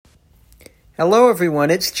Hello,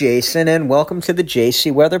 everyone. It's Jason, and welcome to the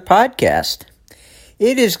JC Weather Podcast.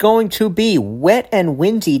 It is going to be wet and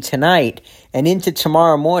windy tonight and into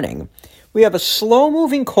tomorrow morning. We have a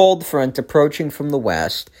slow-moving cold front approaching from the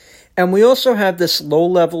west, and we also have this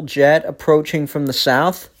low-level jet approaching from the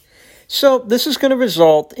south. So this is going to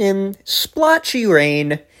result in splotchy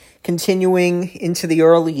rain continuing into the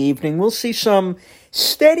early evening. We'll see some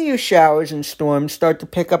steadier showers and storms start to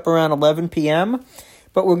pick up around 11 p.m.,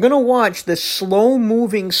 but we're going to watch the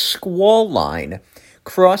slow-moving squall line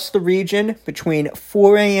cross the region between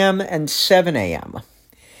 4 a.m. and 7 a.m.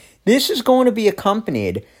 This is going to be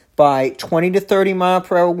accompanied by 20 to 30 mile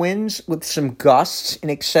per hour winds with some gusts in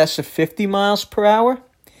excess of 50 miles per hour,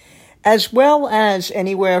 as well as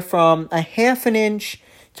anywhere from a half an inch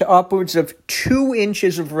to upwards of 2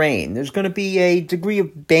 inches of rain. There's going to be a degree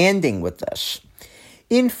of banding with this.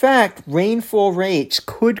 In fact, rainfall rates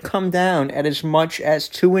could come down at as much as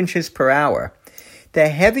 2 inches per hour. The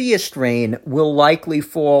heaviest rain will likely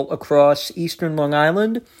fall across eastern Long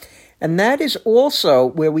Island, and that is also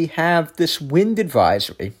where we have this wind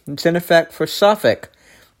advisory. It's in effect for Suffolk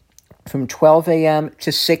from 12 a.m.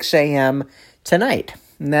 to 6 a.m. tonight,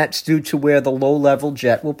 and that's due to where the low-level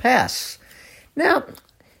jet will pass. Now,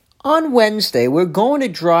 on Wednesday, we're going to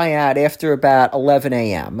dry out after about 11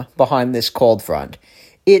 a.m. behind this cold front.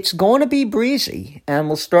 It's going to be breezy, and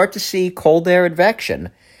we'll start to see cold air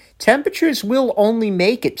advection. Temperatures will only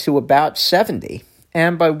make it to about 70,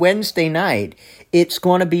 and by Wednesday night, it's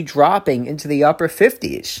going to be dropping into the upper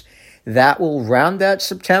 50s. That will round out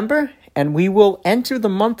September, and we will enter the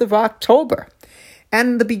month of October.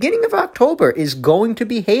 And the beginning of October is going to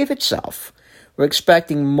behave itself. We're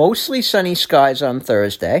expecting mostly sunny skies on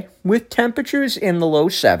Thursday, with temperatures in the low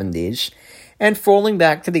 70s, and falling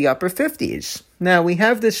back to the upper 50s. Now, we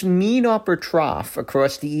have this mean upper trough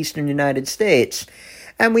across the eastern United States,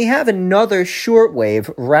 and we have another short wave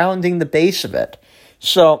rounding the base of it.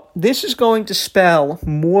 So this is going to spell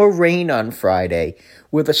more rain on Friday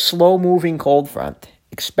with a slow-moving cold front.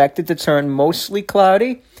 Expected to turn mostly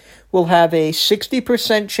cloudy. We'll have a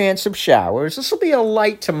 60% chance of showers. This will be a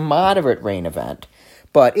light to moderate rain event,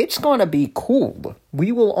 but it's going to be cool.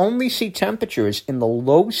 We will only see temperatures in the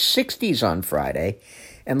low 60s on Friday,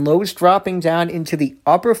 and lows dropping down into the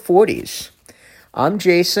upper 40s. I'm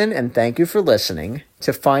Jason, and thank you for listening.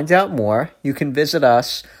 To find out more, you can visit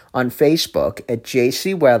us on Facebook at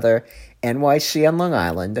JC Weather NYC on Long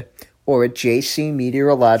Island or at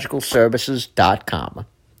jcmeteorologicalservices.com.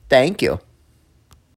 Thank you.